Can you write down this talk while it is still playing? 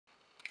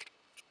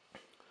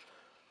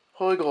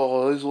Hi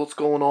guys, what's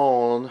going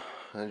on?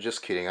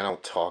 Just kidding, I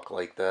don't talk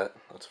like that.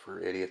 That's for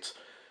idiots.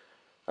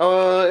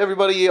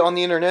 Everybody on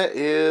the internet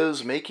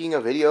is making a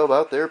video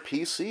about their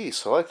PC,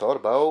 so I thought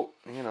about,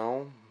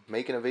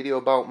 making a video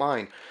about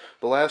mine.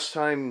 The last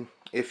time,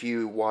 if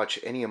you watch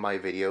any of my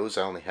videos,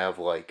 I only have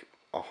like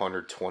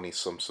 120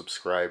 some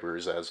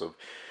subscribers as of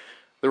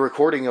the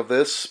recording of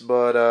this,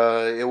 but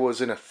it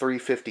was in a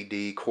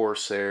 350D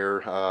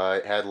Corsair.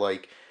 It had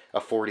like a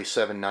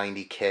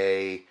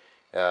 4790K.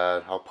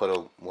 I'll put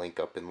a link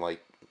up in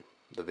like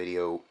the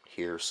video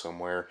here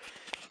somewhere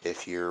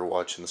if you're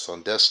watching this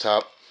on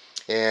desktop.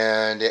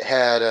 And it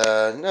had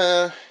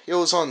it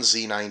was on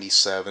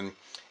Z97,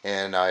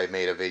 and I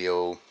made a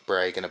video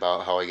bragging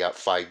about how I got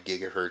 5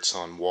 gigahertz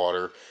on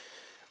water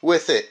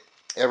with it.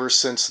 Ever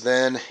since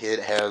then, it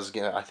has,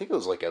 I think it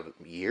was like a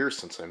year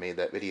since I made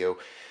that video,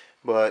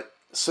 but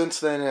since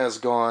then it has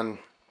gone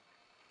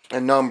a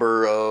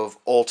number of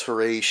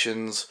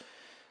alterations.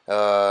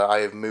 I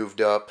have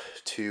moved up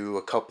to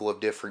a couple of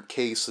different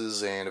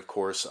cases, and of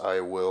course I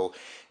will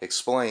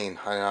explain.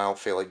 I don't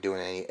feel like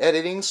doing any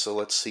editing, so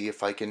let's see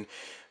if I can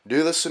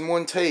do this in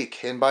one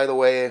take. And by the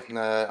way,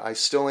 I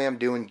still am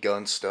doing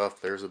gun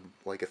stuff. There's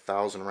like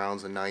 1,000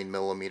 rounds of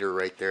 9mm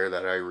right there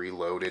that I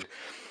reloaded.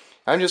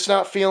 I'm just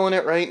not feeling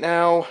it right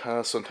now.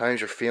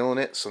 Sometimes you're feeling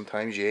it,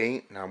 sometimes you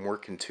ain't. And I'm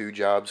working 2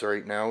 jobs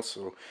right now,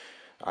 so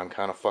I'm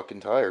kind of fucking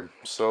tired.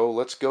 So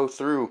let's go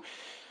through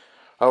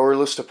our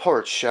list of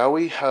parts, shall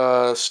we?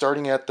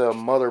 Starting at the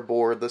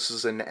motherboard, this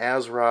is an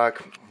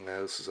ASRock,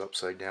 no, this is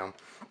upside down.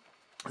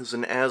 This is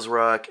an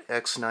ASRock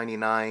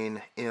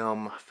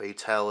X99M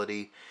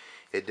Fatality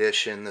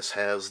edition. This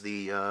has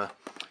the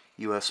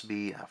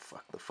USB,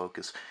 fuck the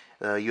focus,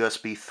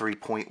 USB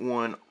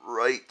 3.1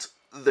 right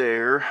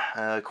there,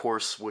 of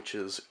course, which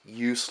is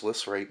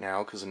useless right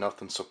now because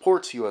nothing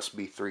supports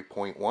USB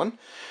 3.1,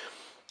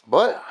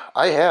 but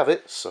I have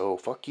it, so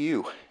fuck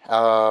you.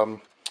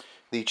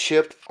 The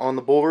chip on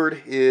the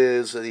board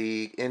is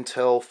the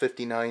Intel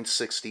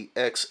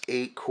 5960X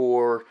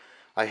 8-core.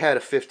 I had a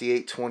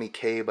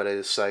 5820K, but I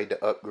decided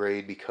to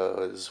upgrade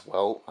because,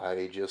 well,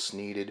 I just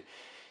needed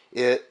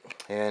it,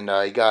 and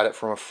I got it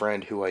from a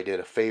friend who I did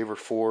a favor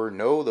for.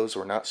 No, those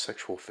were not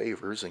sexual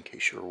favors, in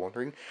case you were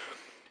wondering.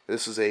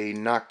 This is a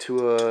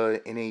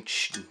Noctua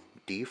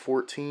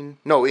NHD14?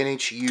 No,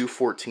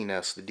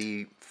 NHU14S.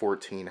 The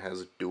D14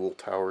 has dual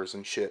towers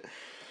and shit.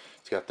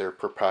 It's got their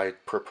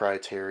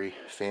proprietary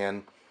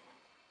fan.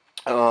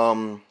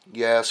 You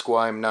ask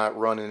why I'm not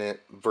running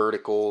it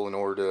vertical in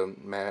order to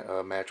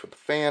match with the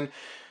fan.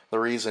 The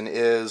reason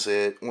is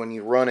when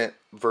you run it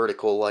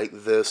vertical like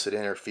this, it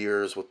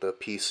interferes with the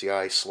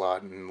PCI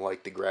slot, and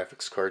like the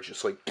graphics card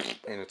just like,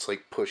 and it's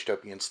like pushed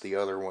up against the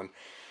other one,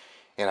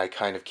 and I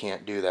kind of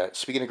can't do that.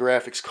 Speaking of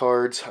graphics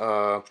cards,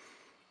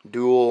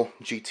 dual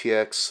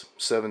GTX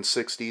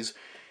 760s,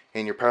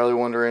 and you're probably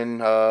wondering,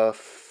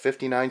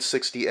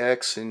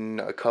 5960X and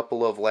a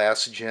couple of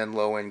last gen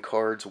low-end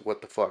cards,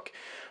 what the fuck?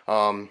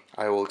 I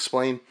will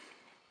explain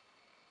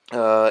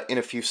in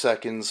a few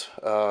seconds,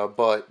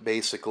 but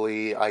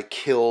basically I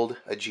killed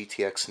a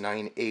GTX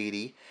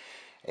 980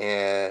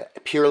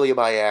 purely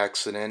by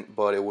accident,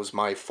 but it was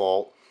my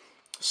fault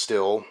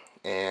still,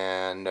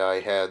 and I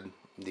had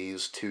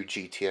these 2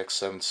 GTX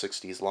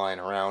 760s lying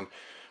around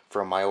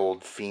from my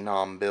old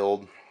Phenom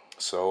build,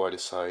 so I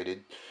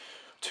decided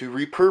to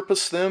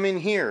repurpose them in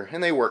here,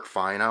 and they work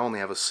fine. I only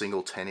have a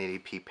single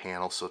 1080p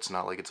panel, so it's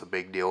not like it's a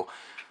big deal.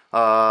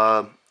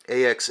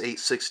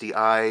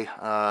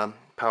 AX860i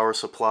power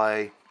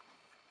supply,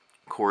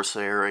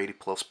 Corsair 80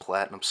 plus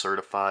platinum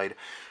certified.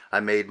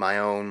 I made my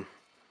own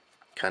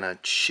kind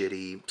of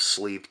shitty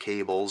sleeved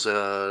cables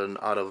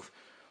out of,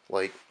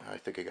 like, I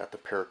think I got the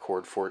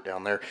paracord for it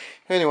down there.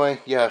 Anyway,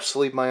 yeah,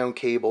 sleeved my own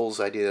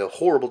cables. I did a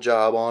horrible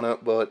job on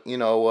it, but you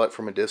know what,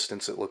 from a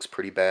distance it looks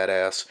pretty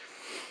badass.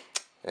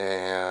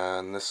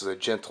 And this is a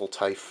Gentle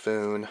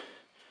Typhoon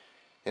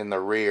in the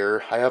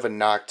rear. I have a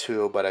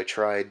Noctua, but I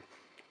tried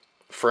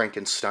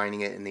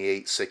Frankensteining it in the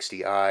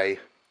 860i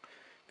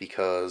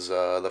because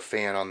the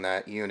fan on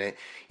that unit,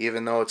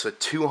 even though it's a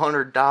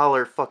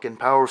 $200 fucking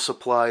power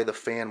supply, the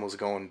fan was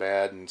going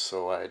bad, and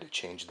so I had to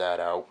change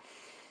that out.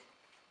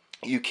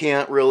 You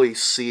can't really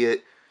see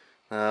it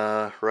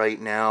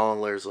right now.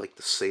 There's like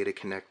the SATA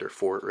connector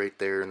for it right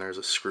there, and there's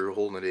a screw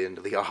holding it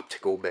into the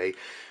optical bay.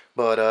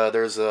 But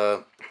there's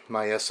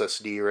my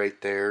SSD right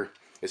there.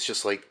 It's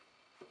just like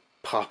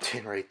popped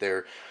in right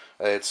there.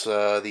 It's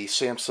the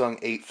Samsung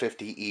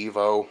 850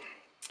 EVO,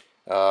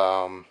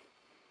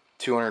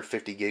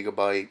 250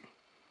 gigabyte.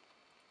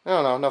 I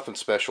don't know, nothing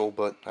special,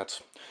 but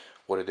that's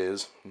what it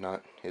is.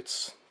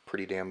 It's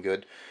pretty damn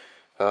good.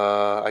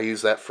 I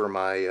use that for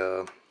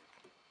my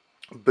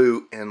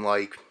boot and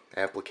like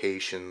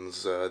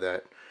applications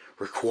that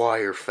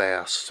require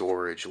fast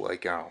storage.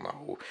 Like, I don't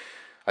know,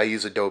 I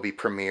use Adobe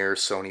Premiere,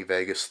 Sony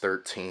Vegas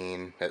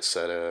 13,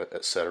 etc.,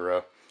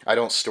 etc. I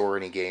don't store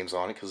any games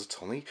on it because it's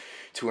only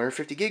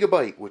 250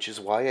 gigabyte, which is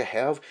why I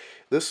have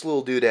this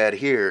little doodad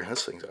here.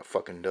 This thing's got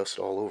fucking dust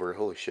all over it.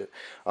 Holy shit.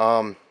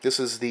 This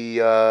is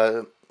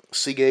the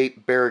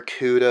Seagate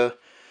Barracuda.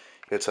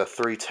 It's a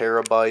 3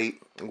 terabyte,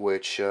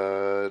 which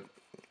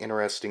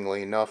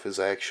interestingly enough is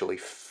actually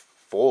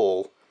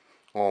full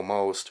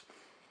almost,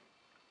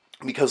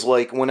 because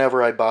like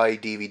whenever I buy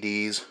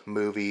DVDs,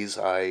 movies,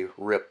 I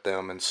rip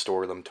them and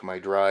store them to my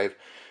drive.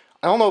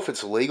 I don't know if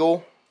it's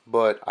legal,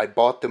 but I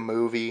bought the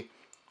movie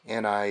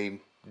and I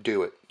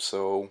do it.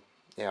 So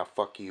yeah,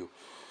 fuck you.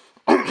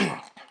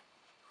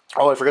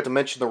 Oh, I forgot to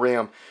mention the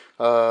RAM.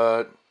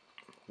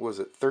 Was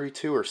it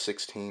 32 or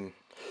 16?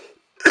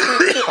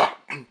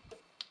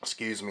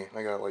 Excuse me,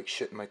 I got like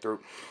shit in my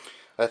throat.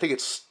 I think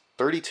it's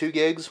 32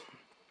 gigs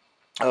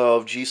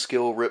of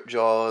G.Skill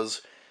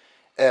Ripjaws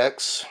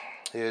X.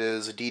 It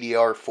is a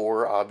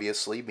DDR4,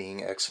 obviously,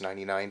 being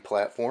X99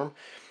 platform.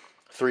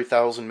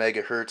 3000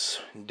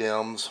 megahertz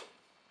DIMMs.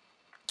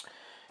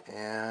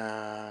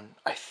 And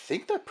I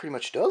think that pretty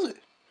much does it.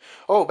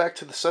 Oh, back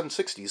to the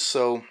 760s.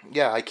 So,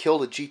 yeah, I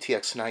killed a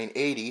GTX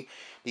 980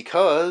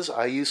 because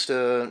I used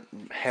to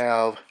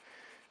have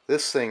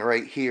this thing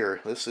right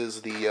here. This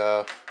is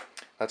the,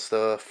 that's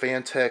the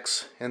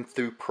Phanteks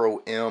Enthoo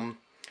Pro M,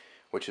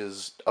 which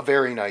is a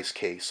very nice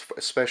case,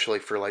 especially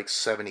for like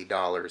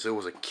 $70. It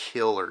was a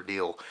killer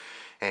deal,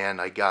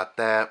 and I got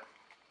that.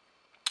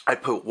 I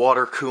put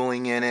water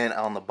cooling in it.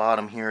 On the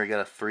bottom here, I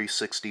got a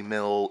 360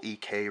 mil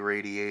EK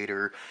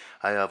radiator.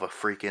 I have a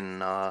freaking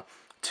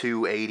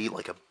 280,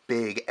 like a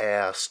big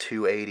ass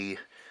 280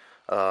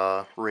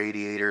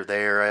 radiator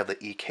there. I have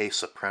the EK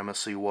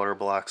Supremacy water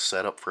block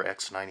set up for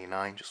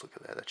X99. Just look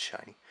at that, that's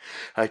shiny.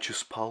 I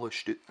just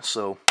polished it.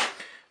 So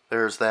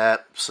there's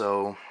that.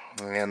 So,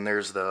 and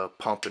there's the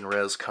pump and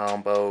res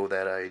combo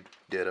that I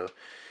did a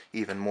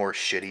even more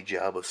shitty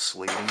job of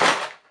sleeving,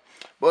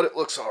 but it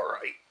looks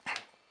alright.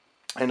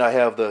 And I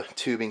have the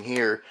tubing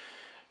here.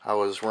 I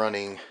was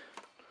running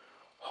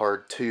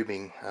hard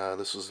tubing.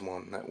 This is the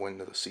one that went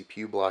to the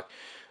CPU block.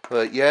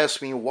 But you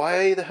asked me,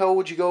 why the hell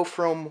would you go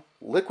from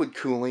liquid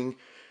cooling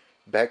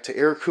back to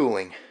air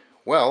cooling?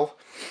 Well,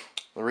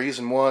 the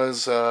reason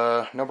was,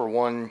 number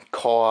one,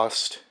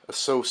 cost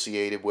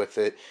associated with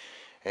it,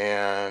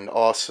 and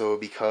also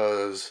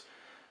because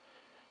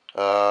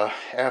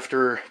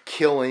after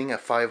killing a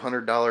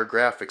 $500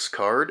 graphics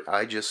card,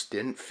 I just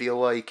didn't feel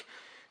like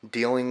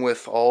dealing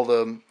with all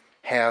the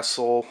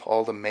hassle,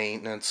 all the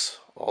maintenance,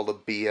 all the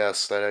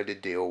BS that I had to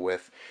deal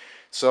with.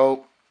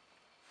 So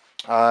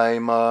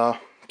I'm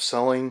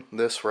selling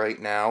this right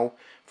now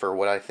for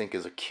what I think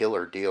is a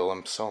killer deal.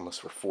 I'm selling this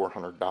for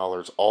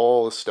 $400.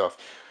 All the stuff,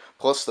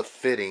 plus the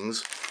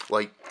fittings.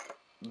 Like,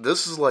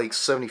 this is like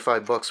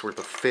 75 bucks worth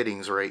of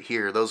fittings right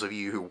here. Those of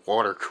you who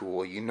water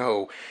cool, you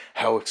know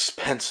how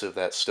expensive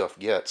that stuff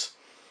gets.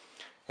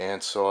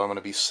 And so I'm going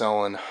to be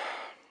selling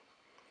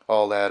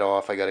all that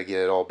off. I got to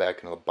get it all back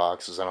into the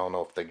boxes. I don't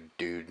know if the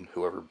dude,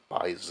 whoever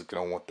buys, is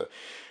going to want the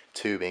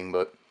tubing,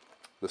 but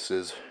this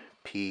is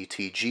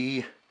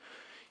PTG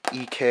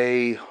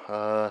EK.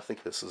 I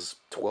think this is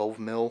 12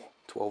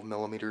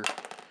 millimeter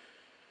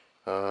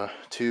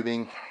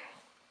tubing.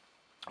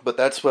 But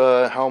that's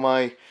how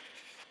my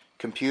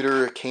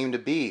computer came to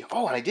be.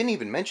 Oh, and I didn't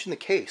even mention the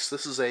case.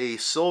 This is a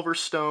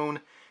Silverstone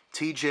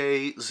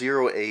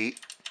TJ08.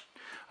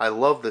 I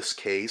love this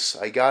case.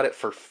 I got it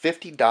for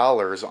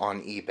 $50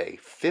 on eBay.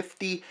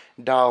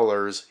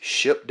 $50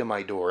 shipped to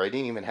my door. I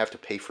didn't even have to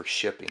pay for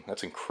shipping.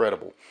 That's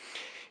incredible.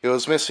 It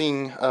was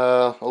missing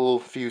a little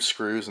few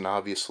screws, and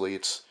obviously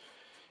it's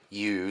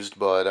used,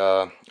 but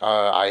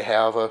I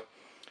have a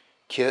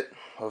kit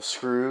of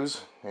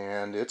screws,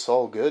 and it's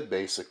all good,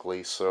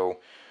 basically. So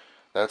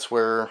that's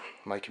where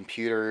my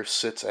computer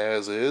sits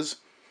as is.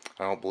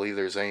 I don't believe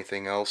there's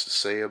anything else to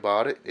say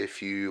about it.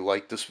 If you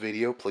like this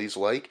video, please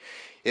like.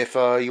 If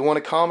you want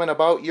to comment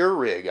about your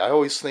rig, I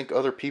always think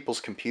other people's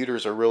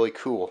computers are really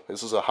cool.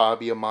 This is a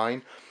hobby of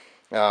mine.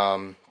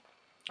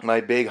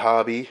 My big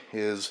hobby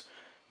is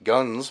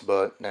guns,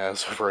 but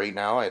as of right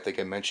now, I think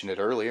I mentioned it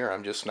earlier,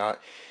 I'm just not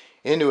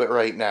into it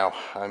right now.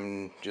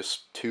 I'm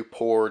just too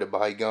poor to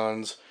buy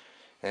guns,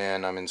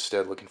 and I'm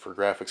instead looking for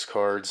graphics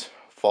cards.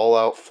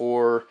 Fallout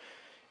 4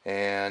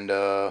 and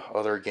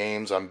other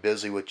games. I'm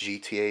busy with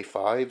GTA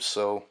 5,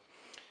 so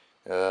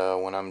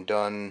when I'm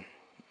done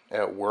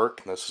at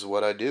work, this is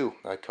what I do.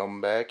 I come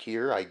back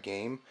here, I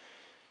game,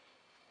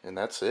 and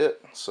that's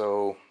it.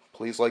 So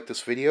please like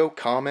this video,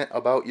 comment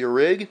about your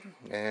rig,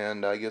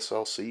 and I guess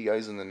I'll see you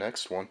guys in the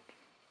next one.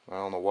 I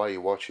don't know why you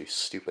watch these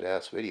stupid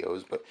ass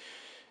videos, but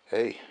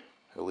hey,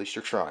 at least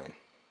you're trying.